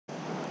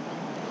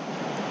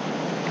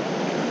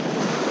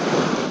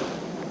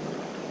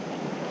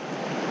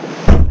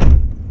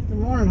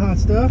hot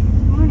stuff.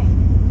 Good morning.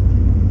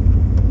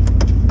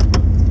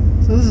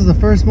 So this is the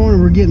first morning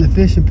we're getting to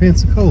fish in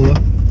Pensacola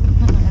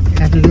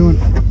after doing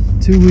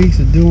 2 weeks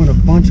of doing a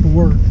bunch of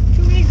work.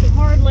 2 weeks of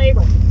hard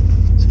labor.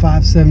 It's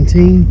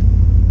 5:17.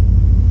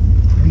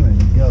 I'm ready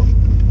to go.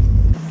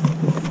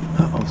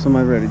 Uh-oh,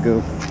 somebody ready to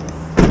go.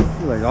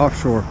 Like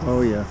offshore.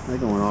 Oh yeah, they're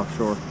going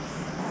offshore.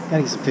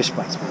 Gotta get some fish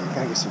bites, man.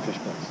 Gotta get some fish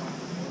bites.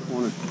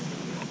 Morning.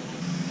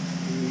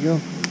 There you go.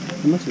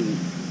 How much is it?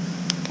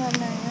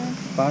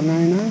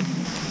 $5.99. $5.99?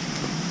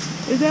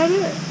 Is that it?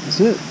 That's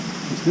it.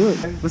 Let's do it.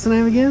 What's the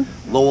name again?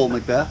 Lowell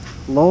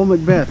Macbeth. Lowell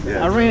Macbeth.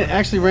 Yeah. I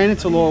actually ran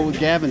into Lowell with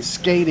Gavin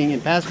skating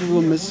in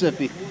Pascagoula,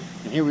 Mississippi.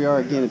 And here we are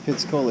again in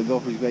Pensacola,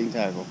 Gophers Bait and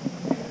Tackle.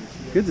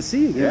 Good to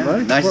see you again,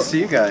 buddy. Nice to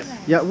see you guys.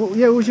 Yeah, what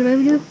was your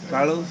name again?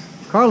 Carlos?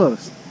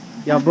 Carlos.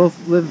 Y'all both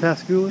live in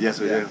Pascagoula? Yes,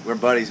 we do. We're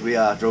buddies. We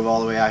drove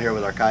all the way out here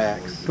with our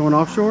kayaks. Going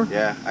offshore?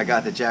 Yeah, I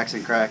got the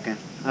Jackson cracking.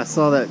 I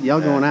saw that.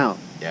 Y'all going out.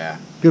 Yeah.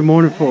 Good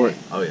morning for it.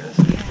 Oh, yes.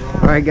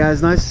 All right,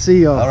 guys. Nice to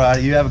see y'all. All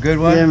right, you have a good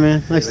one? Yeah,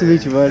 man. Nice to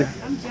meet you, buddy.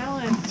 I'm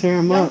jealous. Tear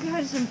them up. Y'all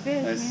got some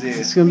fish, Nice to see you.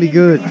 It's going to be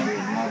good.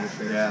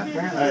 Yeah. It's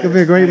going to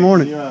be a great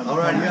morning. All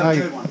right, you have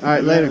a good one. All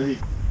right, later.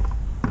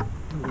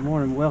 Good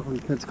morning. Welcome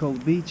to Pensacola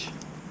Beach.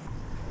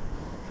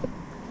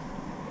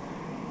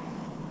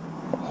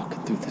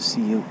 Walking through the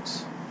sea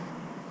oats.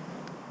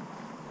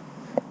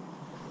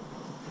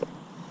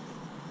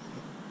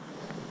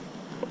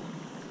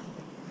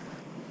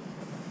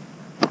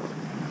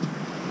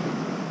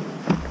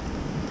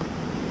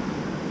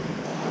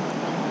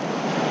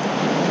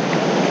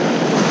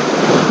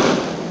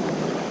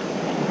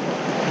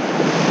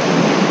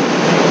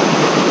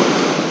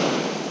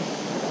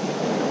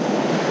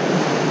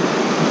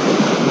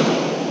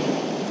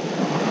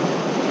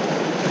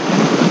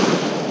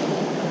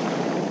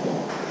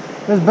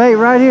 There's bait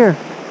right here.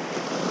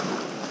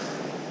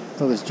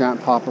 Throw this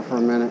giant popper for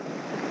a minute.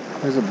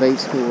 There's a bait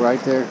school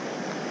right there.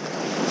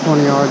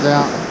 20 yards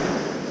out.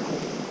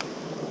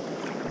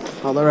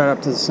 Oh, they're right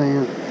up to the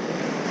sand.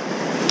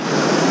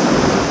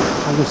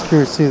 I'm just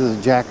curious to see if there's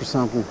a jack or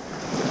something.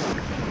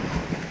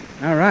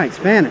 All right,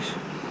 Spanish.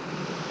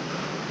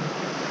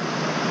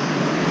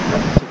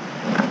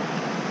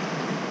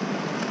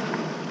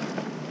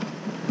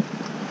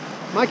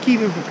 Might keep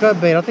him for cut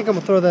bait. I think I'm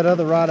gonna throw that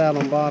other rod out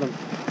on bottom.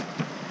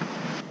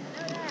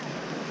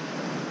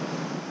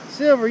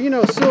 Silver, you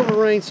know Silver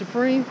reigns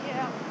supreme.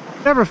 Yeah.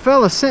 Whatever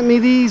fella sent me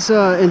these,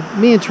 and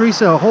me and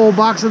Teresa a whole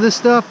box of this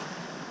stuff.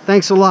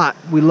 Thanks a lot.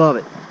 We love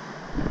it.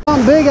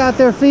 Something big out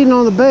there feeding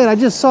on the bait. I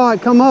just saw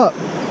it come up.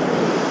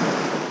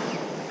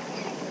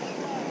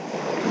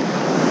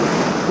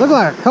 Look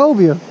like a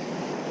cobia.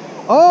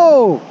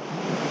 Oh,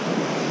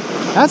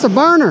 that's a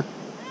burner.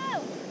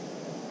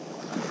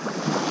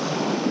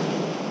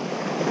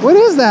 What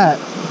is that?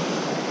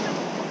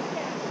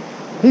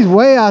 He's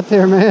way out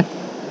there, man.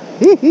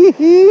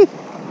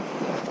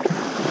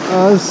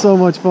 Oh, this is so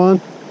much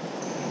fun.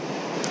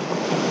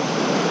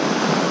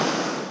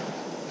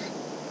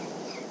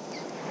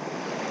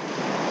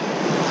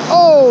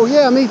 Oh,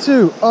 yeah, me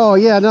too. Oh,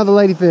 yeah, another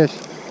ladyfish.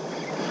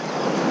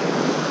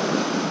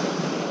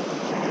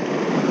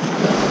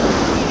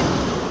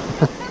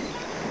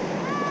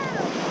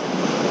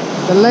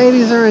 The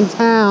ladies are in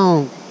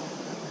town.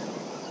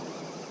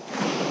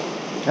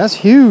 That's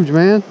huge,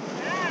 man.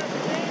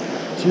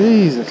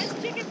 Jesus.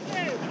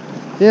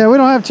 Yeah, we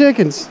don't have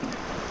chickens.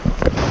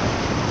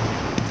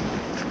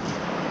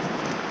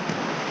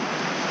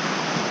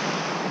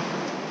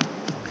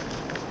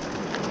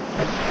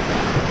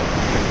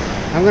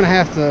 I'm gonna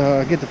have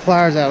to get the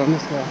pliers out on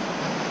this guy.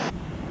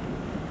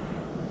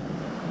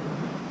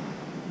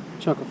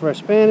 Chunk of fresh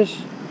Spanish.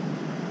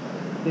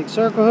 Big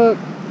circle hook.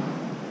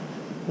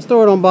 Let's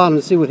throw it on bottom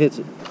and see what hits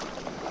it.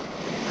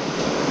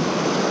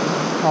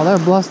 Oh, they're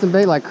busting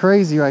bait like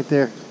crazy right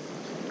there.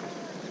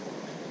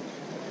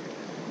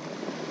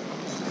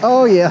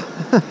 Oh yeah.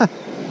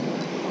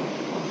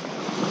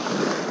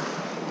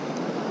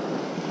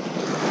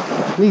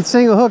 Need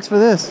single hooks for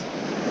this.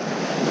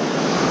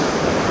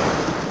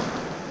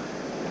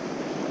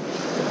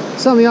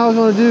 Something you always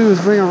want to do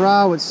is bring a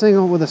rod with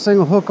a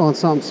single hook on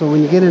something, so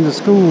when you get into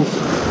schools,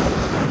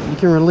 you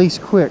can release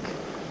quick.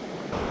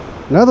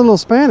 Another little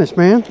Spanish,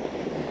 man.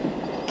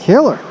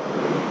 Killer.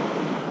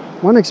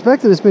 Wasn't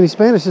expecting this many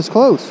Spanish this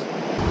close.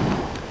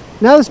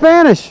 Another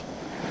Spanish.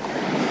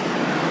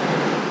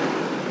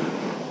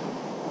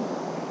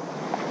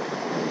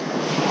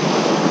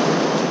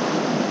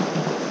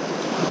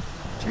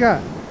 What you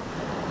got?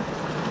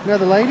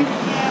 Another lady?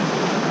 Yeah.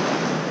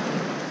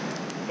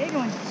 Big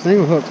one.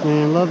 Single hooks,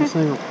 man. Love the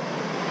single. Big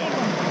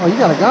one. Oh, you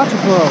got a gotcha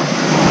pro.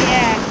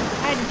 Yeah.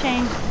 I had to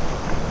change.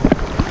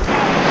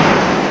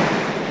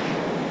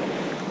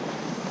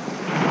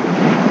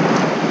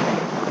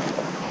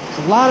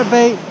 A lot of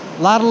bait,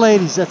 a lot of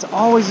ladies. That's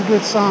always a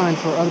good sign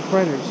for other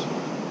predators.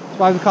 That's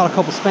why we caught a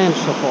couple Spanish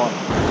so far.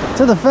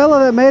 To the fella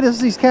that made us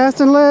these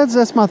casting leads,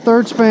 that's my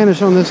third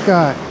Spanish on this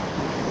guy.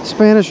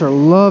 Spanish are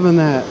loving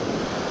that.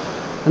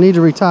 I need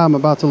to retie, I'm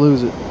about to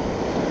lose it.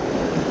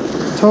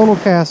 Total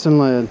casting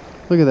lead.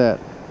 Look at that.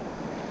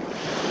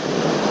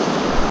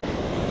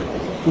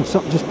 Ooh,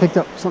 something just picked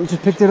up. Something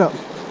just picked it up.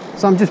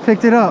 Something just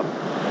picked it up.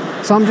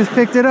 Something just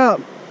picked it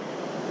up.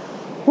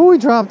 Ooh, he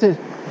dropped it.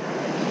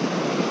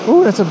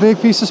 Ooh, that's a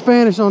big piece of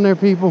Spanish on there,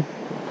 people.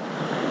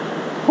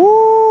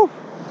 Ooh.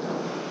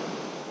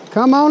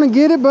 Come on and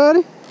get it,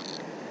 buddy.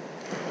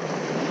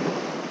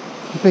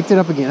 He picked it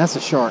up again. That's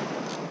a shark.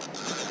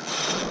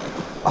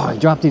 Oh, he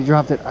dropped it. He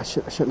dropped it. I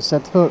shouldn't have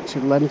set the hook.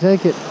 Should have let him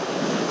take it.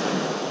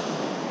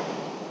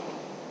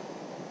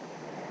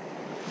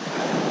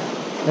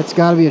 That's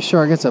got to be a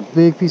shark. That's a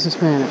big piece of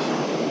Spanish.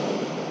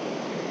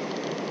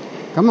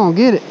 Come on,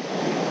 get it.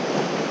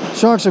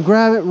 Sharks will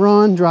grab it,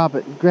 run, drop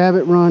it. Grab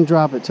it, run,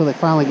 drop it till they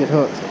finally get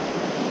hooked.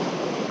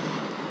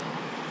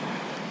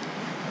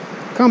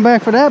 Come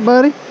back for that,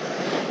 buddy.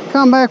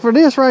 Come back for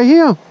this right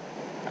here.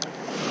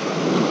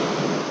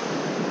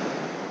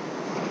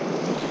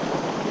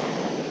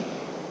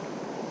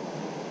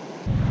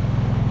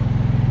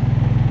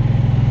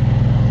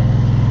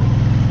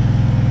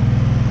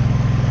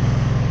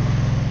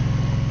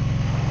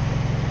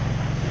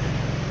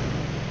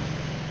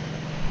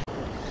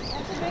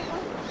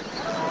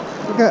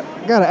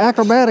 Got an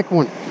acrobatic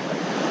one.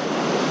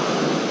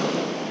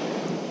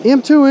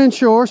 M2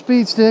 inshore,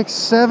 speed stick,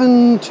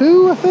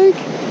 7.2, I think,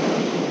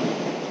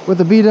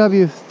 with a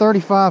BW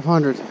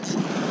 3500.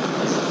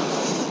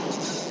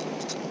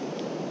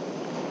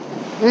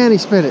 And he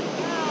spit it.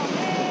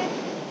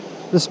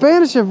 The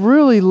Spanish have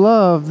really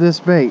loved this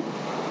bait.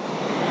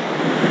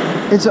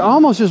 It's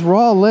almost just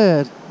raw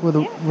lead with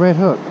a red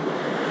hook.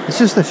 It's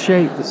just the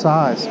shape, the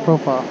size,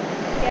 profile.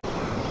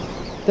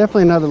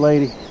 Definitely another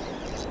lady.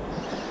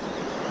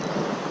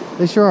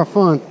 They sure are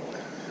fun.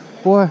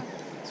 Boy,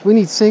 we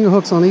need single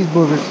hooks on these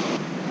boogers.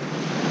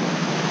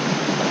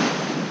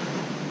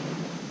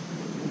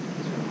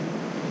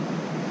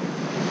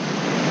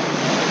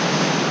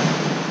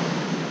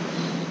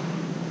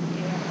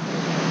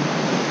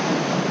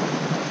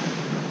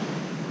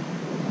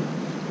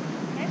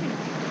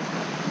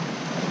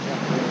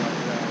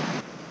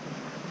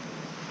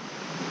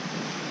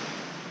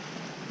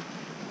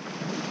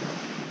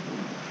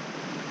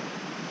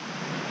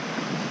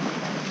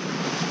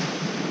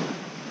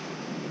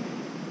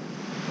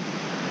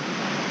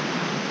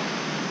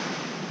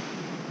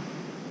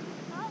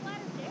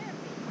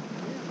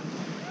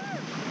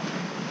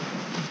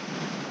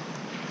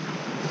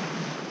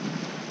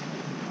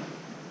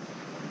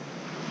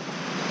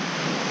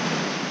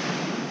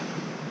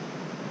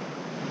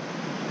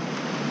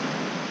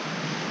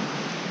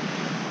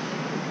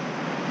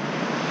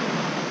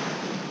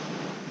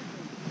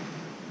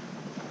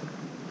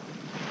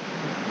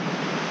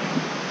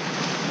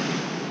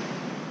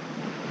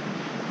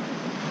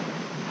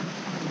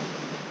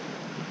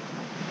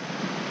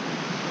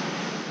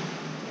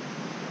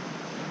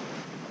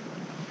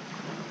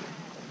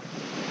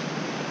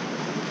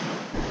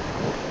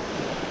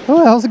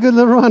 Oh, that was a good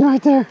little run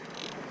right there.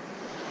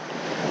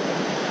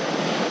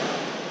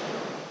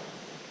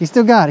 He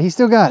still got it. He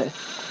still got it.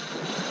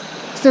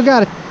 Still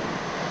got it.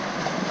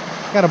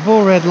 Got a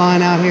bull red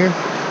line out here.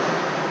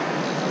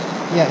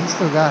 Yeah, he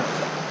still got it. I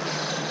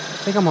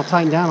think I'm gonna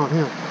tighten down on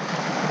him.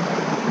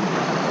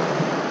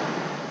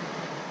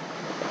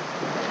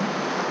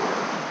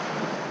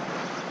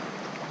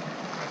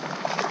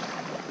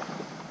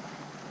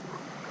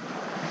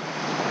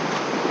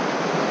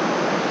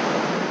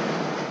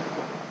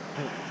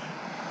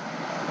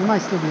 He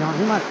might still be on.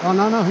 He might. Oh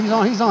no, he's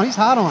on. He's on. He's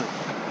hot on it.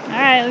 All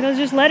right, let's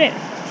just let it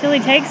till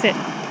he takes it.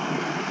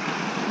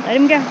 Let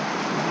him go.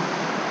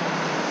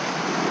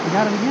 He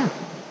got it again.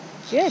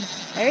 Good.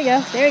 There he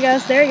goes. There he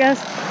goes. There he goes.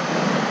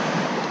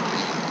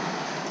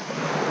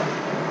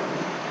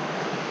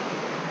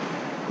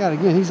 Got it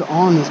again. He's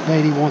on this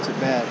bait. He wants it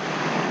bad.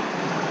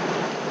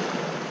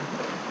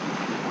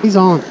 He's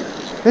on.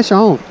 Fish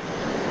on.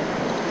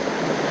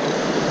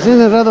 He's in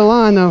that other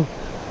line though.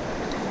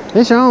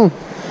 Fish on.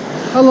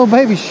 A little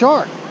baby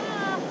shark.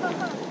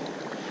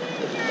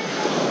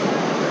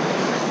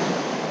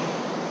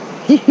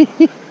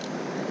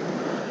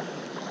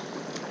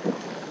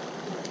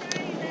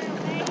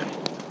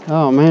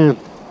 Oh man. Look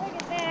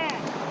at that.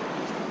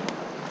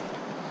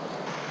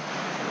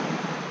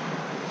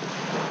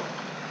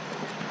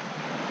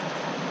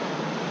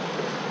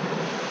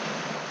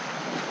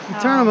 You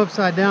turn them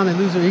upside down, they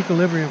lose their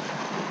equilibrium.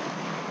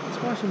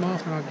 Let's wash them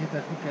off and I'll get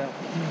that hook out.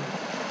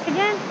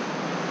 Again?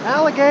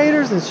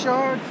 Alligators and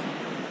sharks.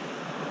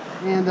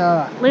 And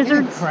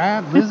lizards, even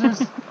crab,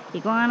 lizards.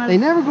 Iguanas. They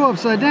never go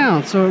upside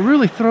down, so it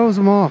really throws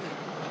them off.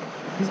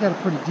 He's got a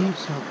pretty deep,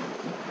 so. All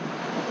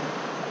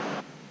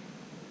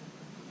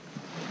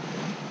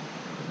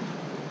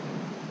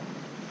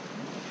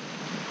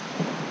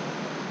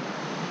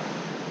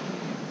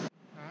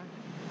right,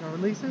 so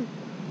releasing.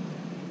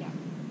 Yeah.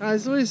 All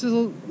right,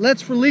 so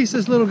let's release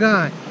this little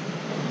guy.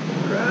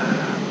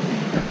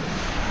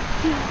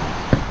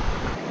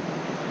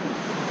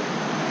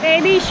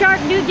 Baby shark,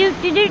 do do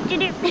do do do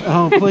do.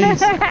 Oh,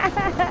 please. Look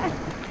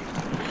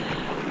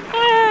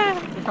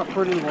how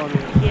pretty the water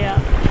is. Yeah.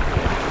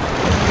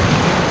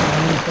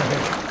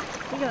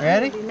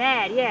 Ready? Be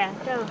mad, yeah.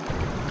 Go.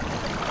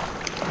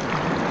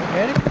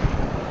 Ready?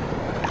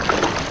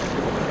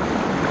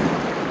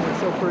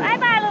 real pretty.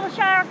 Bye-bye, little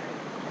shark.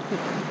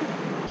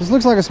 This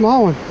looks like a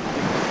small one.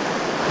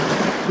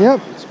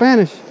 Yep,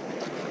 Spanish.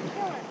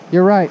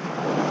 You're right.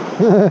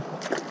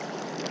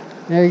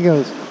 There he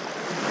goes.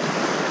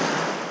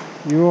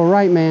 You were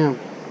right, ma'am.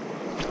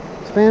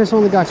 Spanish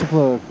on the gotcha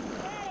plug.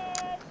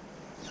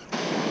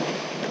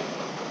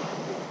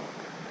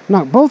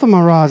 Knocked both of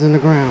my rods in the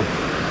ground.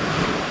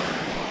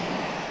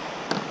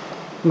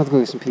 I'm about to go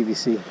get some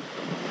PVC.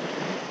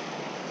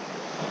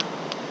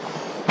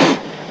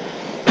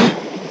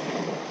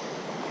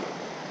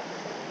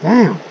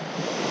 Damn.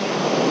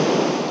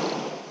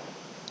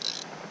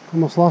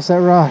 Almost lost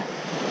that rod.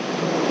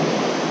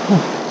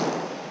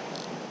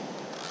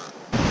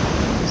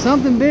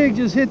 Something big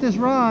just hit this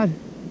rod.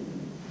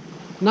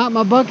 Knocked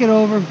my bucket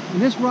over.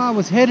 And this rod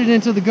was headed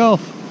into the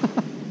Gulf.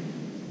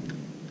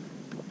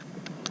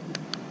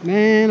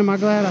 Man, am I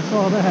glad I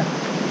saw that.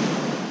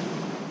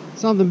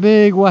 Something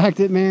big whacked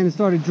it, man, and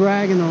started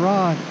dragging the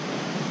rod.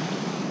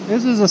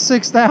 This is a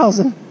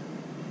 6,000.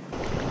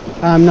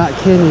 I'm not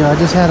kidding you. I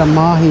just had a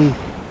mahi.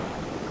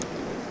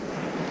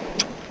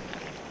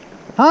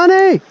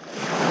 Honey!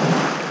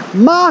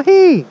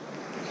 Mahi!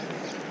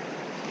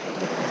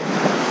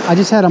 I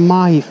just had a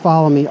mahi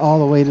follow me all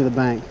the way to the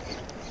bank.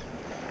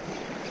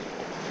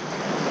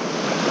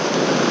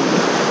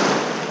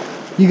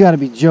 You gotta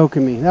be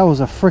joking me. That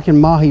was a freaking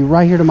mahi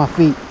right here to my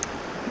feet.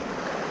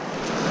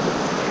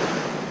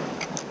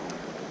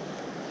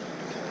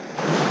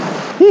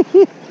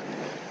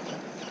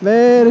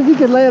 Man, if you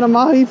could land a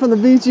mahi from the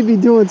beach, you'd be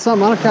doing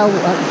something. I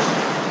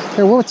don't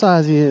care what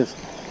size he is.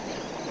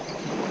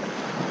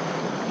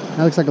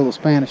 That looks like a little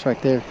Spanish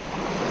right there.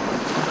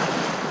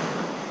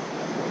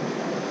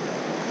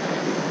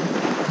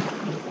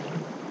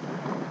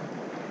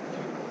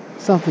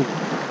 Something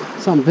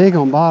big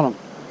on bottom.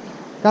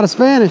 Got a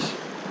Spanish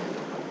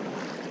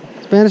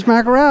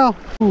mackerel.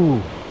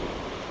 Ooh.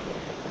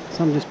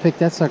 Something just picked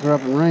that sucker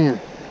up and ran.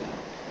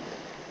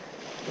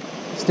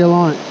 Still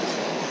on it.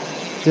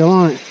 Still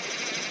on it.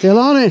 Still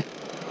on it.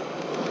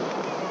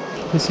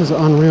 This is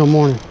an unreal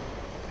morning.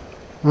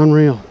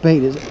 Unreal.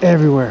 Bait is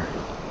everywhere.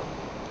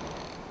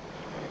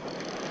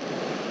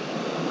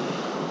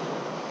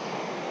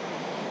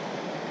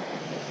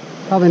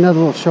 Probably another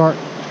little shark.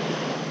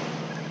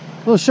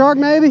 Little shark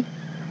maybe?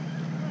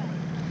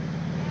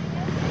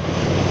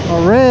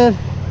 Or red.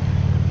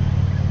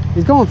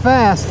 He's going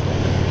fast.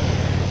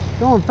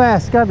 Going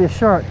fast. It's gotta be a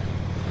shark.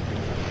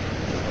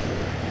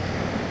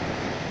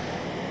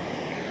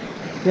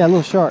 Yeah, a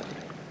little shark.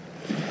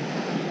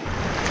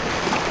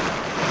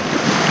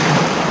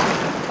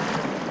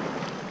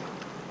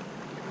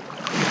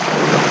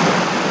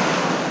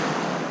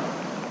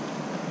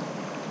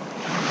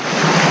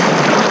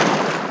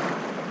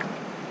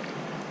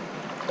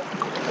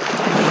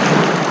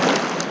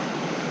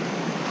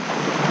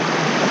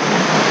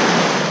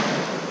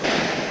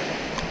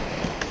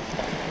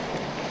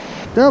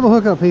 Double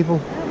hookup, people.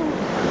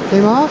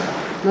 Came off?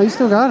 No, you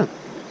still got him.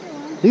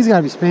 These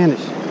gotta be Spanish.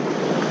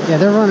 Yeah,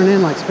 they're running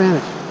in like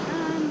Spanish.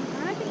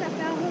 I think that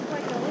foul hooked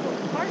like a little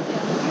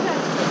hardtail.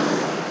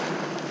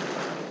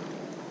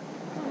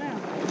 Oh no.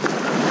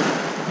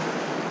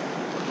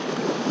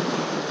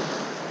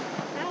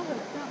 Foul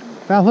hooked something.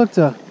 Foul hooked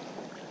a.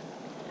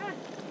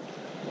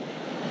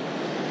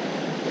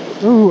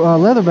 Ooh,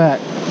 leatherback.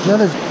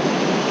 Leather.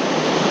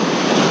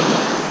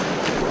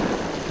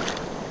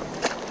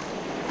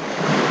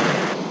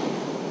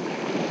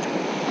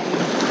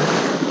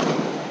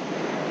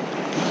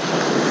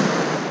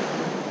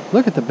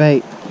 Look at the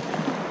bait.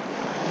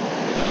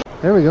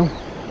 There we go.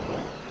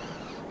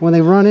 When they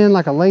run in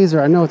like a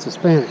laser, I know it's a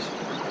Spanish.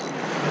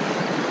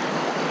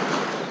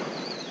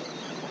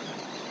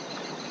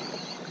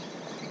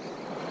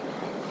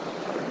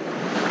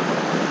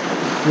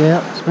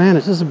 Yeah,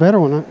 Spanish. This is a better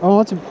one.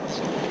 Oh, it's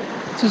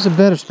just a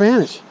better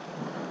Spanish.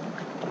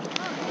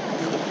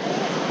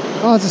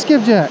 Oh, it's a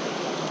skipjack.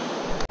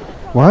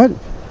 What?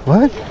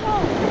 What?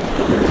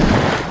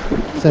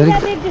 See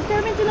that big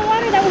disturbance in the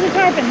water? That was a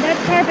tarpon.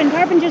 That's tarpon.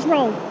 Tarpon just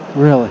rolled.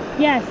 Really?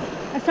 Yes.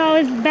 I saw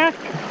his back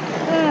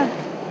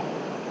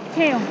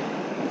tail.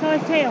 I saw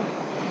his tail.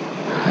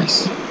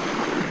 Nice.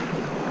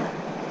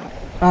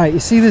 Alright, you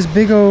see this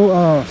big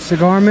old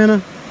cigar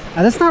minnow?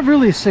 That's not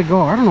really a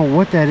cigar. I don't know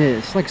what that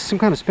is. It's like some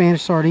kind of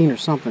Spanish sardine or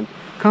something.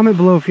 Comment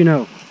below if you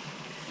know.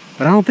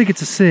 But I don't think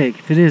it's a cig.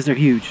 If it is, they're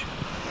huge.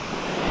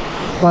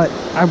 But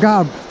I've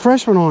got a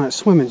fresh one on it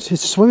swimming.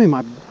 It's swimming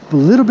my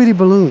little bitty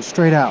balloon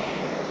straight out.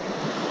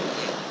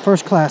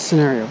 First class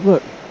scenario.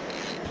 Look.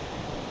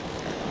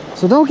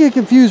 So don't get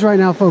confused right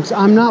now, folks.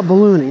 I'm not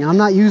ballooning. I'm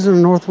not using a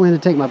north wind to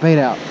take my bait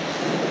out.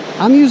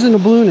 I'm using the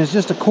balloon as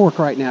just a cork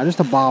right now, just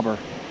a bobber.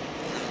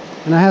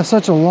 And I have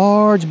such a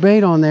large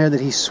bait on there that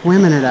he's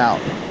swimming it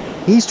out.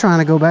 He's trying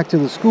to go back to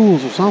the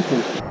schools or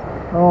something.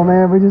 Oh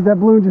man, that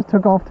balloon just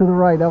took off to the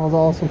right. That was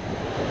awesome.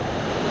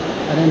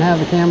 I didn't have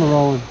the camera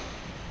rolling.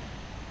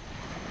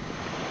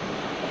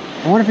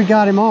 I wonder if he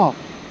got him off.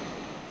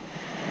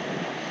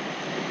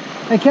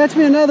 Hey, catch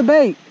me another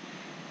bait.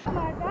 Oh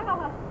my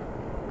God.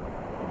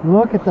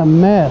 Look at the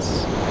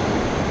mess.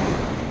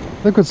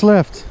 Look what's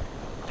left.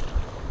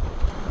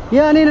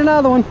 Yeah, I need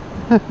another one.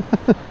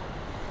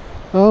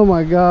 Oh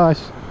my gosh.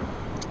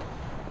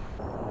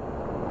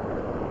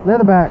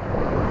 Leatherback.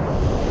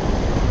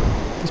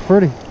 He's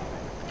pretty.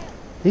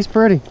 He's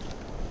pretty.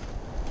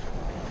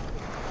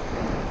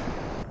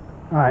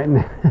 All right.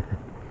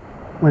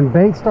 When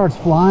bait starts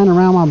flying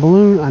around my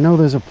balloon, I know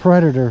there's a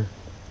predator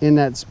in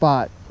that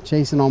spot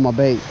chasing all my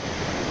bait.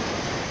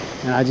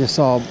 And I just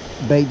saw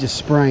bait just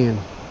spraying.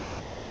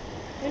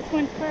 This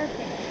one's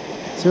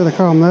perfect. See what they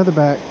call them,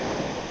 leatherback.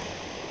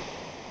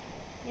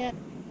 Yeah.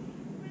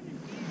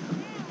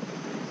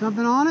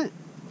 Something on it?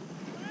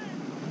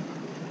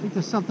 I think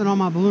there's something on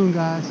my balloon,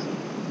 guys.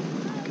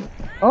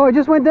 Oh, it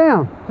just went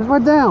down. Just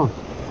went down.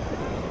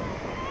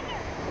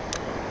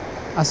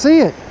 I see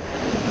it.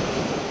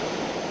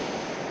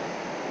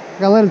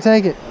 Gotta let him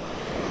take it.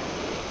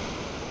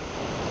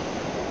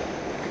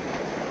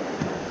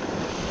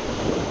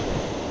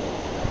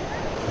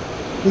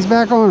 He's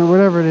back on it,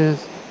 whatever it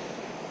is.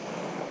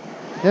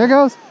 There it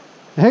goes.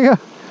 There you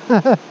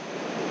go.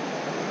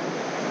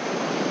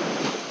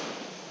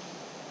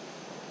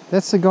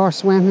 That cigar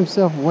swam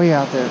himself way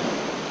out there.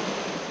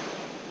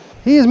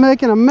 He is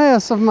making a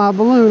mess of my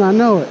balloon, I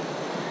know it.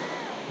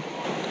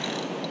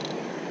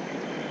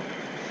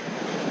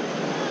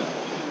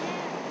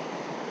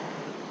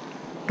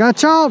 Got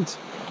chomped.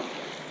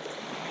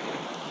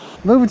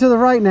 Moving to the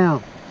right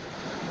now.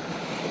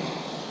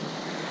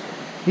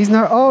 He's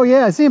not, oh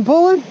yeah, see him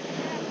pulling?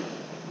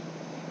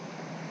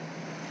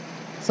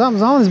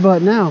 Something's on his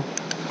butt now.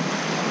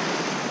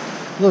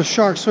 Little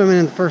shark swimming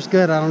in the first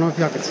gut. I don't know if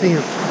y'all can see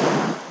him.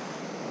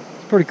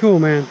 It's pretty cool,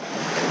 man.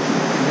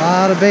 A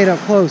lot of bait up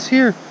close.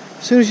 Here,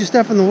 as soon as you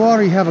step in the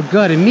water, you have a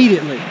gut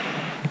immediately.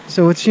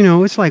 So it's, you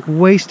know, it's like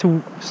waist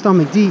to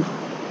stomach deep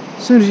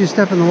as soon as you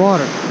step in the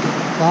water.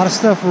 A lot of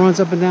stuff runs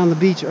up and down the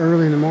beach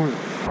early in the morning.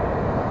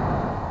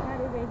 That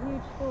is a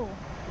huge school.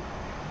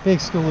 Big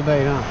school of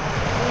bait, huh?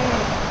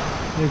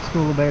 Yeah. Big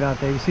school of bait out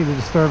there. You see the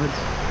disturbance.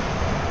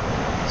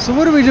 So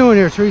what are we doing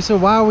here, Teresa?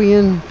 Why are we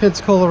in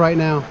Pensacola right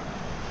now?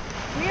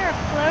 We are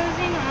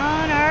closing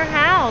on our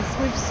house.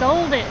 We've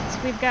sold it.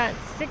 We've got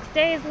 6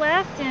 days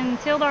left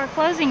until our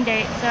closing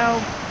date.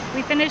 So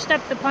we finished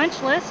up the punch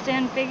list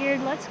and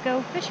figured, let's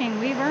go fishing.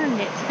 We've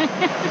earned it.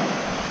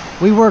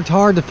 We worked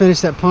hard to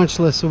finish that punch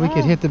list so we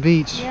could hit the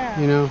beach, yeah.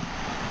 You know.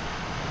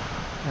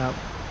 Yep.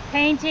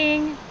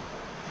 Painting,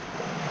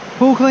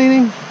 Pool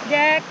cleaning.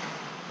 deck,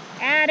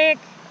 attic,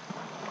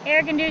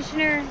 air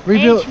conditioner,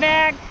 Rebuild.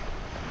 HVAC.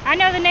 I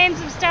know the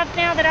names of stuff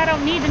now that I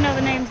don't need to know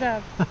the names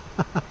of.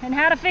 And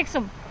how to fix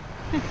them.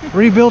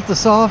 Rebuilt the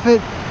soffit.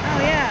 Oh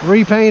yeah.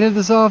 Repainted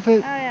the soffit.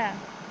 Oh yeah.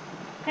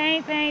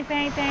 Paint, paint,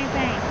 paint, paint,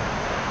 paint.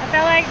 I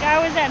felt like I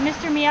was at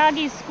Mr.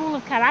 Miyagi's school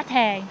of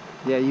karate.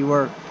 Yeah, you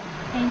were.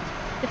 Paint,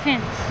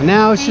 defense. And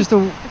now it's Paint, just a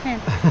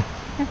defense.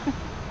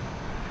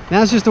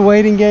 now it's just a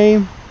waiting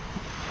game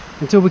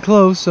until we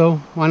close. So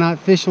why not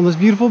fish on this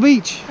beautiful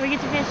beach? So we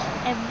get to fish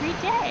every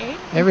day.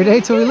 Every day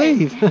till we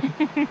leave.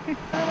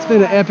 It's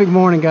been an epic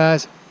morning,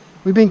 guys.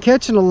 We've been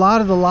catching a lot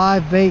of the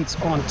live baits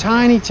on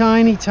tiny,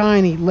 tiny,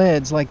 tiny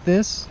leads like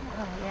this.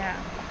 Oh yeah.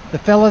 The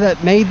fella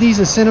that made these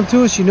and sent them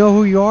to us, you know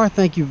who you are.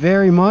 Thank you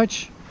very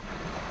much.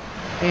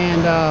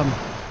 And I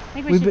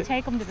think we we've should been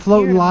take them to the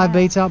floating pier live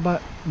tomorrow. baits out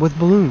with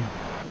balloon.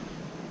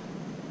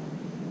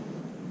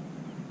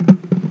 I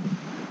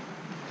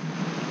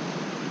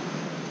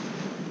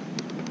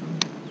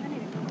need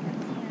to go get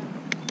some.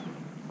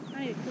 I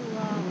need to cool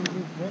off.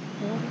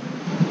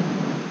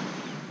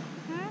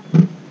 Huh?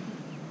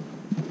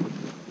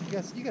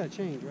 Yes, you gotta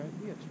change, right?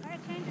 You gotta change. I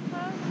gotta change the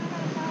clothes and I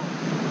gotta towel.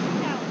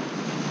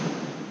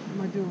 I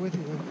might do it with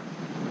you then.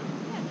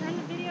 Yeah, turn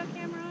the video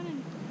camera on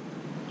and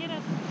get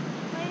us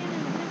playing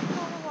in the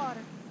Pensacola water.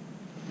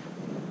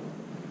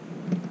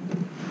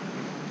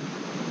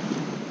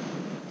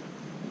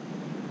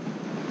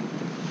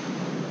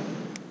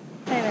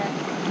 Say that.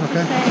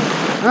 Okay.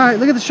 Say, All right,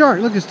 look at the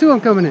shark. Look, there's two of them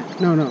coming in.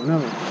 No. this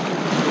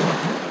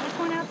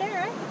one out there,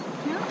 right?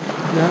 No?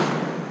 Yeah.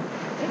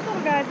 This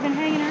little guy's been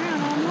hanging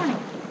around all morning.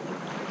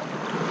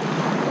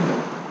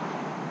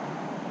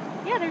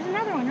 Yeah, there's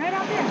another one right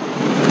out there.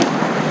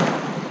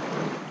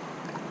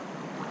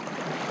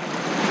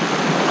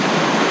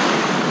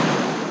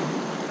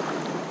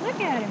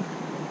 Look at him.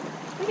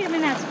 Look at him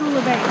in that school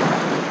of bait.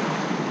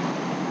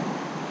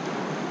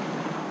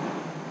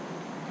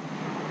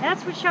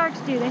 That's what sharks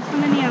do. They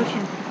swim in the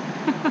ocean.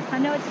 I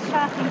know it's a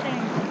shocking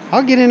thing.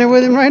 I'll get in there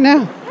with him right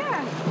now.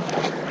 Yeah.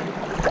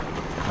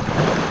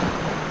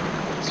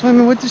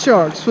 Swimming with the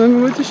sharks.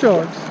 Swimming with the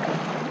sharks.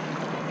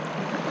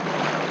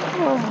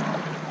 Oh.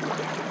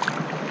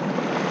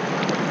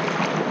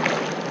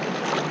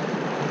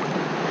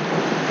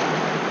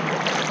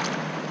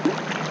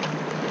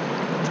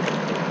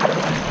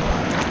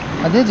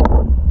 I did. Look.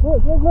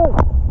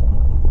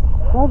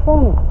 Right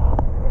funny.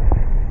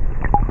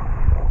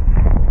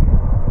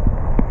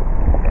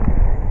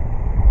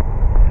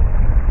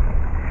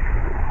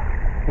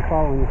 They're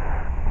following you.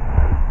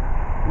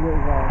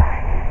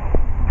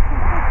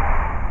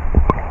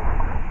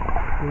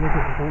 You're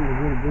looking for something to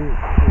do.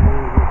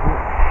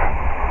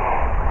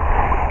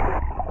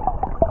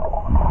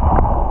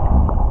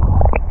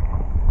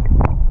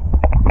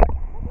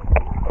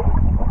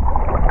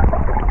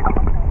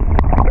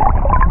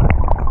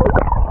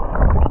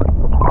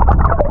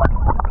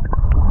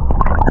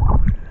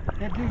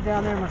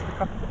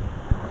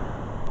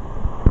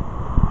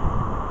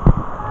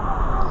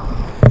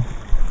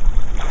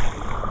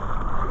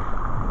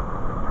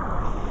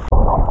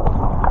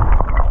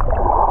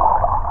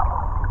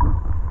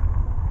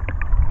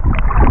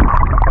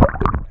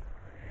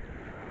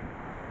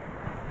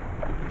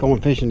 going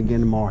fishing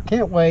again tomorrow.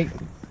 Can't wait.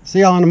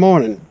 See y'all in the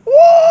morning.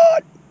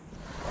 What?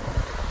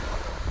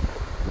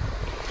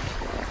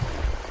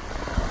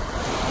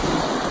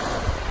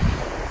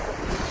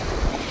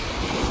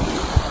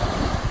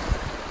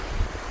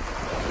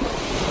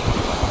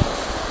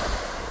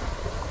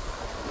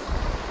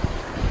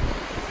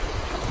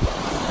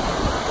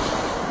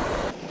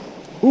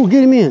 Ooh,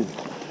 get him in.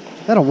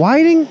 Is that a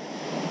whiting?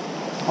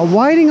 A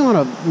whiting on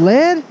a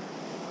lead?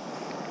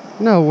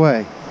 No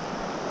way.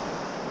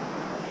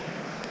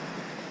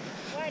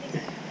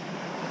 Whiting.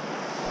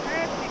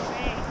 Perfect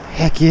bait.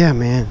 Heck yeah,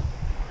 man.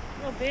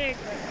 A little big,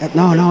 but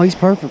No, he's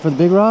perfect for the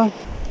big rod.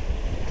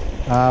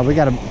 We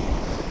got a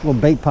little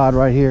bait pod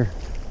right here.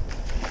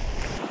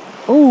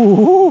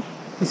 Ooh,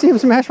 you see him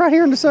smash right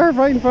here in the surf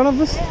right in front of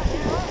us?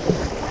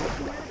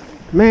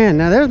 Man,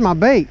 now there's my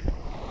bait.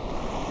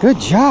 Good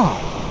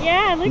job.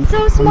 yeah, it looks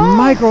so small.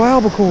 Micro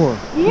albacore.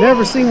 Yeah.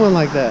 Never seen one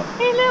like that.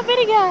 Hey, little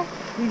bitty guy.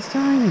 He's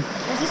tiny.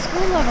 There's a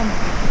school of them.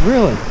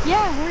 Really?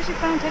 Yeah, where's your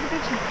phone? Take a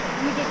picture.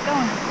 Let me get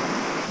going.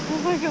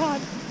 Oh my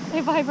god.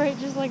 They vibrate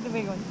just like the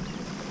big ones.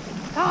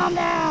 Calm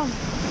down.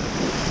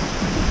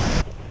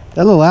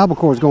 That little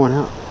albacore is going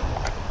out.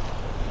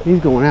 He's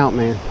going out,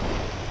 man.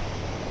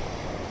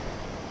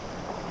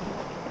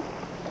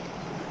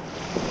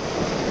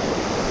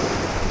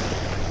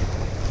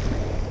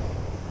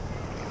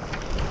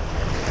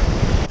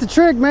 The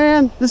trick,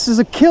 man. This is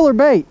a killer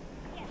bait.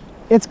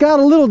 It's got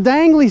a little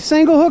dangly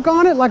single hook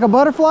on it like a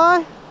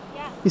butterfly.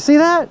 Yeah. You see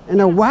that? And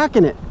they're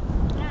whacking it.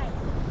 Nice.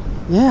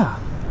 Yeah.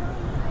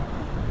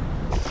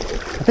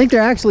 I think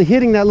they're actually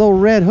hitting that little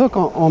red hook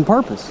on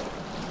purpose.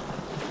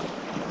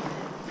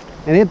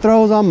 And it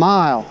throws a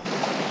mile.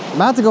 I'm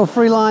about to go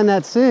free line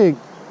that sig.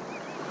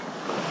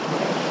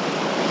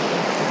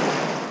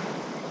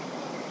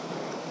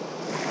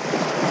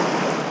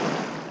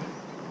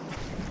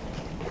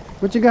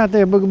 What you got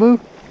there, Boogaboo?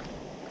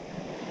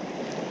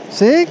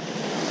 Sig?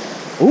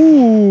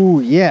 Ooh,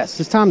 yes.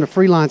 It's time to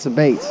free line some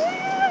baits.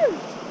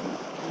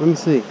 Let me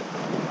see.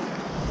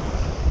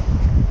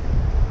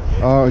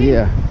 Oh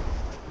yeah.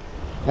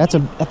 I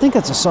think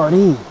that's a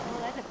sardine. Oh,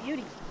 that's a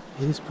beauty.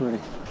 It is pretty.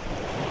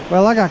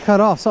 Well, I got cut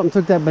off. Something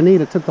took that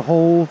bonita, took the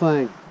whole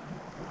thing.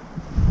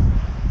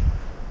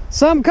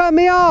 Something cut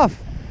me off.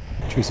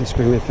 Teresa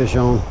screaming at fish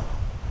on.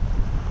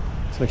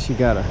 Looks like she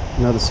got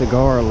another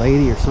cigar, a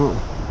lady or something.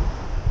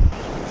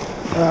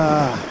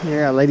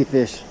 Yeah,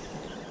 ladyfish.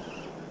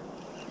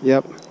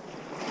 Yep.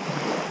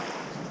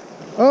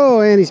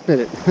 Oh, and he spit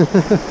it.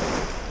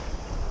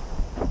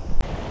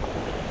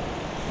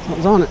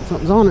 Something's on it.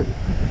 Something's on it.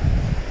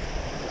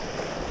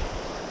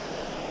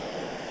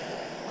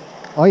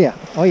 Oh yeah.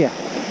 Oh yeah.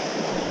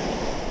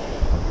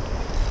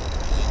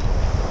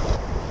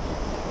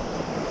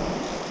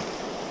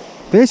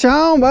 Fish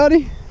on,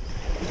 buddy.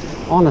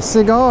 On a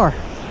cigar.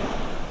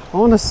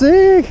 On a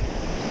cig.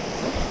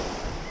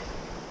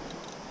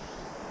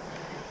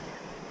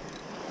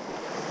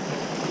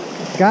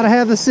 Gotta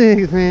have the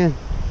cigs, man.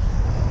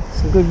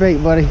 Some good bait,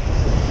 buddy. I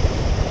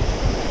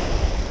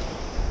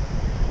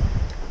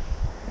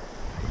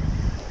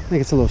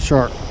think it's a little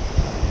shark. I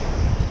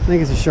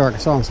think it's a shark. I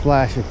saw him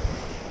splashing.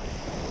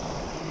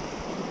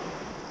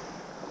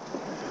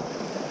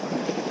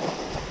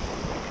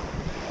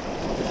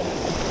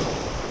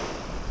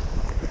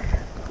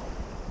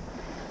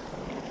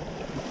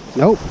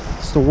 Nope,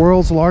 it's the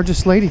world's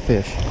largest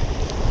ladyfish.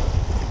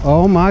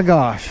 Oh my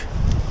gosh.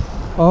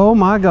 Oh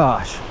my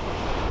gosh.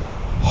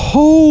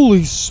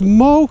 Holy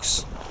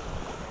smokes.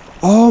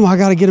 Oh, I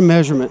gotta get a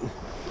measurement.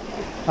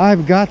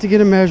 I've got to get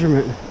a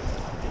measurement.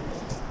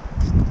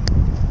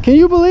 Can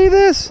you believe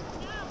this?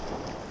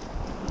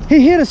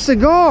 He hit a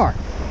cigar.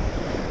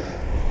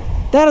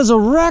 That is a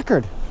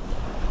record.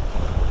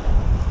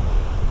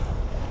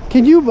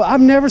 Can you,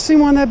 I've never seen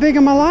one that big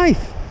in my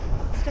life.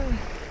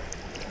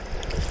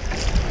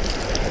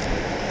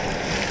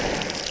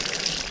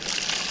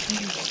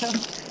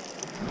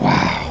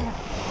 Wow.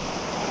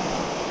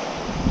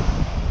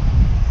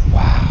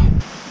 Wow.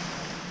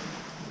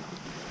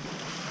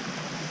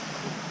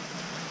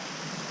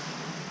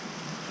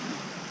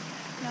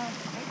 No,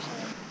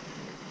 actually.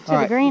 To All the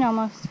right. green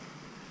almost.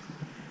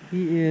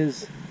 He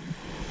is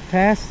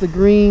past the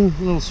green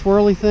little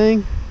swirly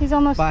thing. He's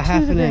almost by to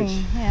half the an green.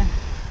 inch. Yeah.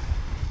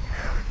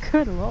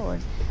 Good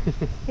Lord.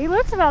 He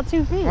looks about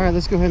 2 feet. All right,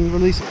 let's go ahead and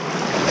release it.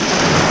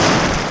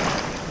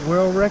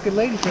 World record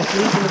ladyfish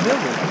leaving the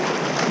building.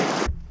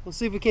 Let's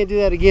see if we can't do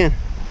that again.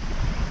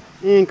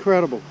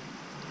 Incredible.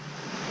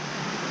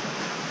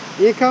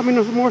 You ain't caught me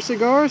no more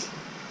cigars?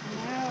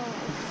 No,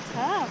 it's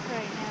tough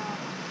right now.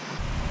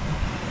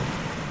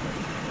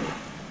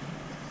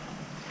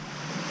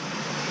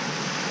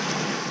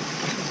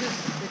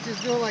 It's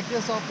just doing like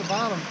this off the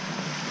bottom.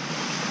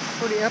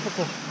 Pretty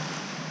epical.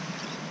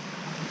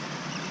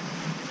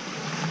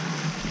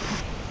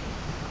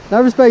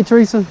 Never spade,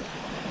 Teresa.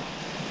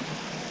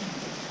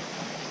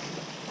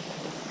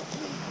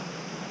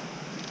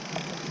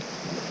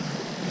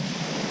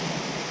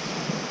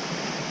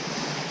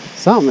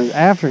 Something is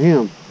after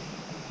him.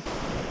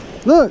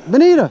 Look,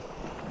 bonita.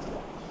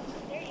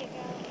 There you go.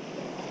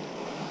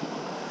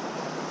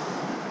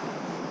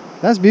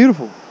 That's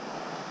beautiful.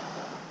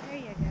 There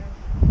you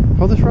go.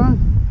 Hold this rod.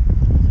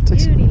 Take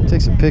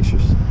some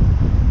pictures.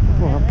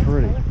 Oh, how that's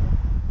pretty. colorful.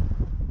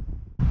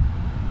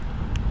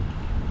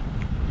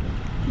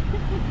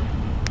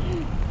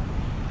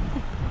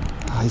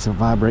 Oh, he's a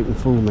vibrating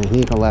fool, man. He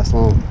ain't gonna last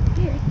long.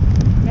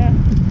 Yeah.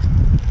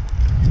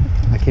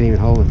 I can't even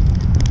hold him.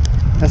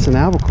 That's an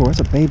albacore. That's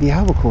a baby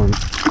albacore.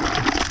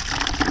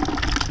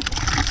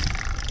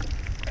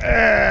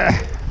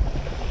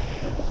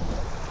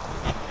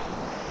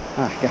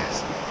 Ah,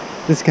 guys,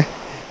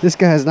 this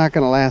guy is not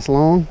gonna last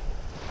long.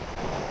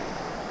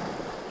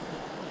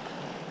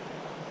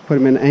 Put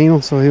him in the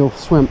anal so he'll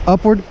swim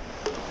upward.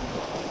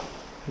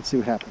 Let's see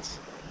what happens.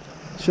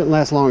 Shouldn't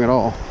last long at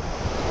all.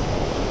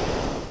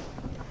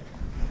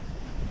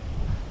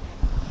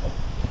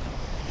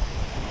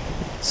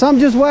 Some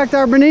just whacked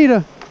our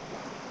bonita.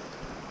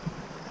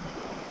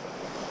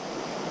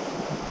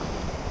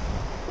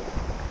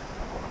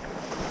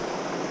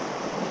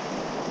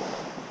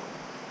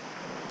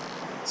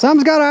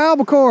 Some's got an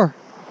albacore.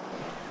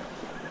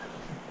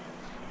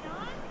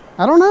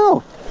 I don't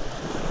know.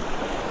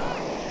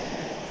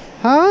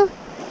 Huh?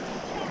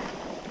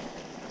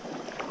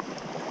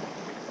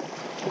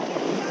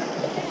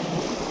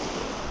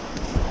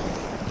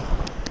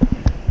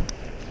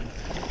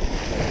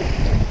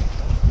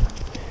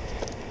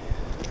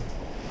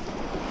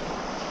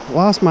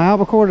 Lost my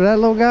albacore to that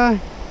little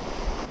guy.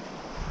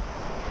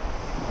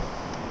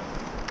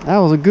 That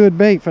was a good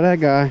bait for that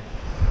guy.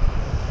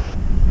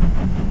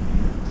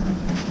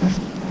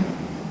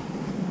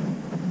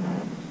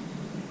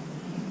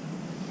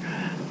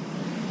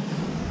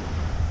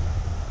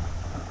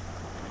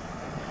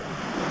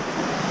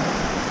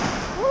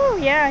 Ooh,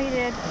 yeah, he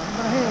did.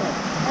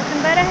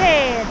 Nothing but a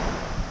head.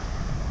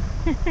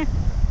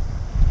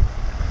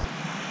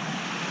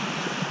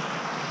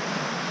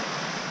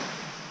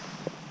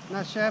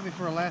 Not shabby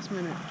for a last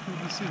minute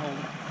PVC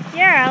holder.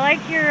 Yeah, I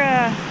like your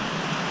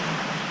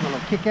Little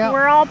kick out.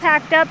 we're all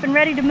packed up and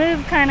ready to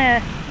move kind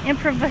of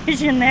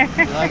improvisation there.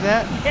 You like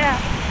that? Yeah.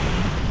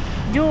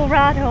 Dual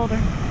rod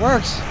holder.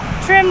 Works.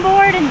 Trim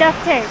board and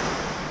duct tape.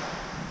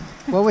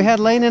 What we had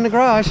laying in the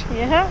garage.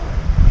 Yeah.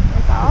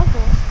 That's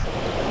awesome.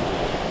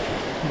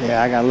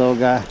 Yeah, I got a little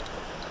guy.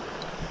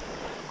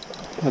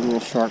 A little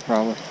shark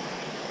probably.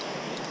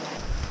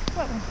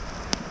 What one?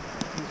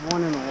 There's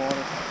one in the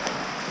water.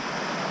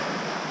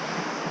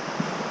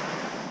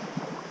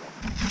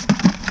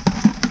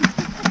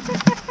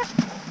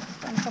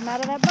 Trying to come out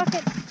of that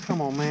bucket.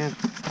 Come on, man.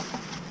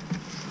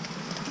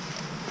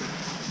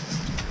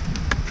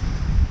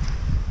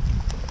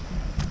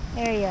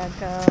 There you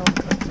go.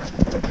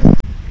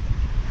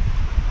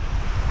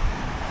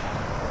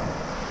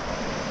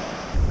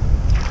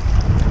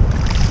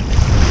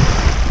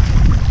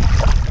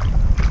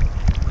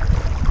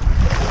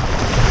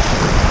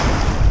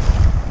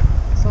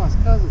 Saw his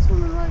cousin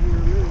swimming right here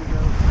a minute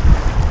ago.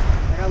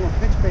 I got a little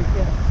pitch bait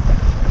yet.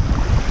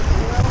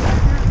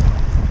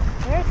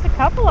 There's a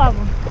couple of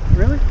them.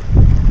 Really?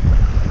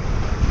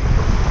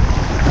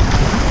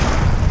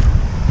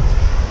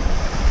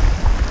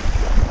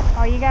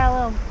 Oh, you got a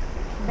little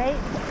bait?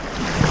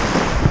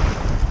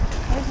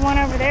 There's one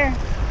over there.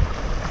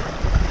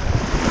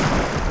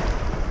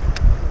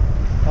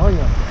 Oh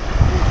yeah.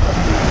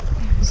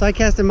 Side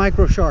casting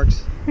micro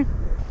sharks.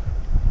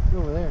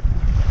 Over there.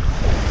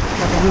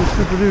 Like a little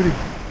super duty.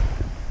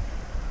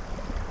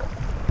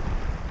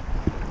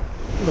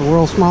 The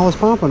world's smallest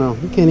pompano.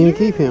 You can't even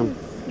keep him.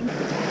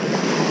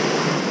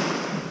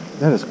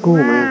 That is cool,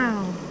 man.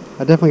 Wow.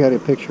 I definitely got a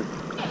picture.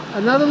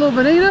 Another little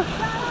bonita?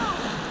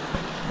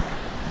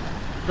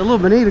 The little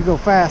bonita go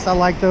fast. I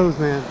like those,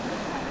 man.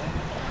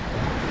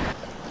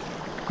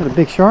 Got a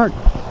big shark.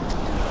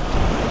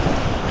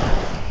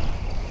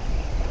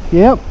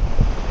 Yep.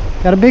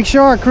 Got a big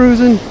shark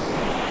cruising.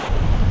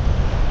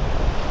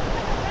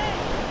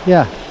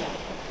 Yeah.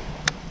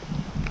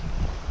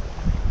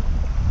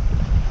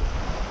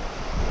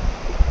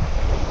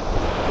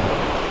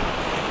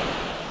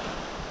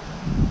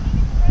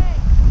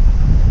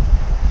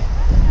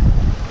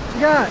 What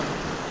you got?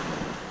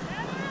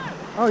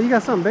 Oh, you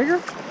got something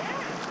bigger?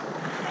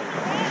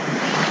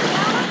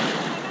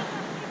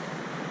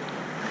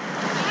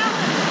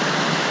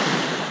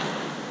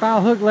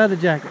 Foul hook leather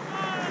jacket.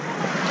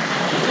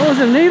 What was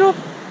it, a needle?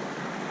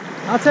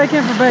 I'll take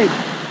him for bait. Oh,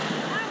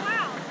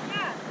 wow.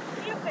 Yeah.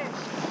 Needle fish.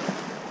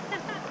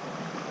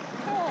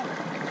 Cool.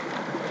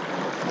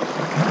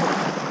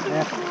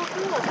 Yeah. Cool.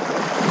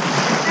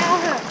 Foul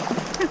hook.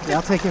 Yeah,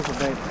 I'll take him for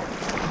bait.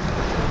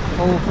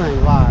 Whole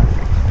thing live.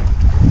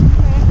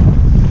 Okay.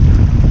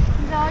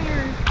 He's all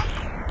yours.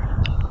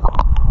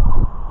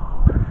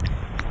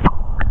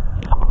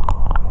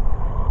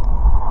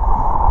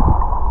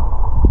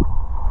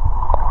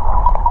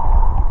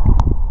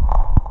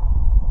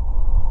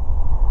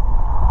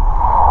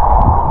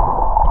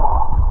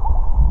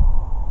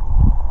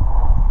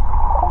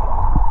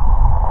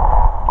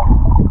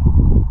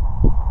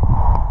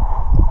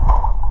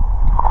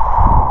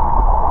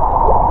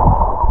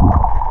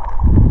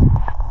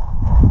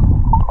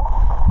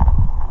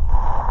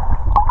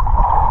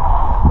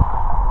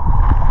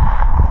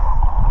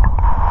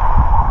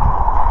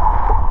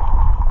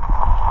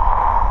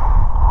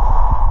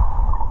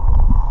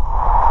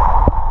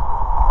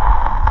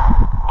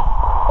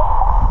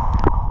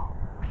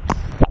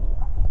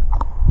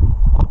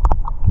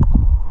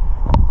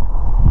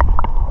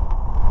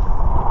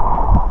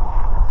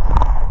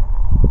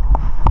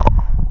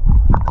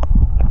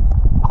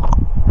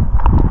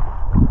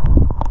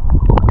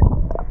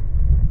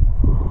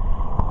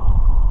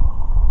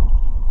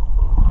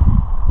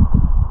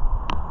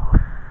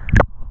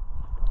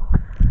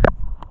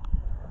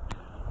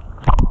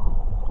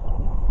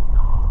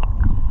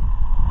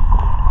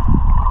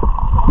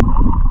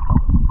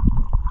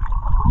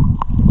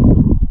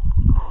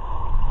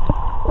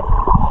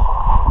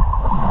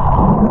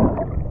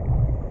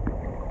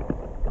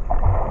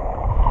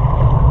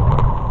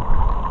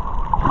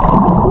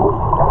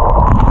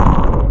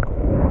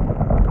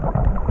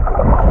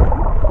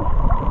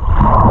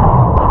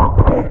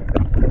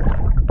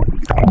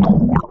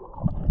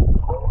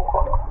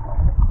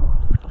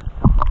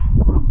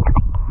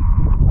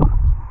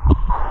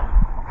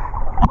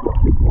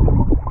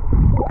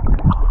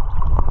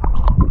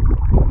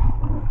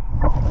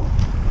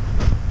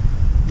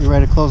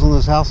 ready to close on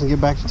this house and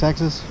get back to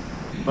Texas.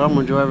 But I'm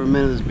gonna enjoy every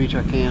minute of this beach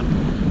I can.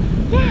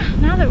 Yeah,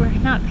 now that we're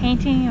not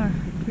painting or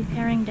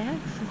repairing decks,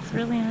 it's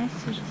really nice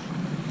to just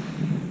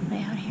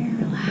lay out here and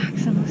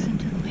relax and listen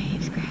to the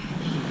waves crash.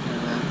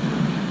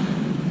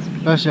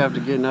 Especially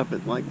after getting up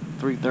at like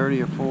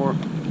 3:30 or 4.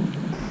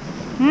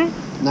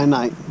 Hmm? Night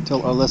night,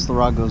 unless the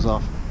rod goes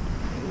off.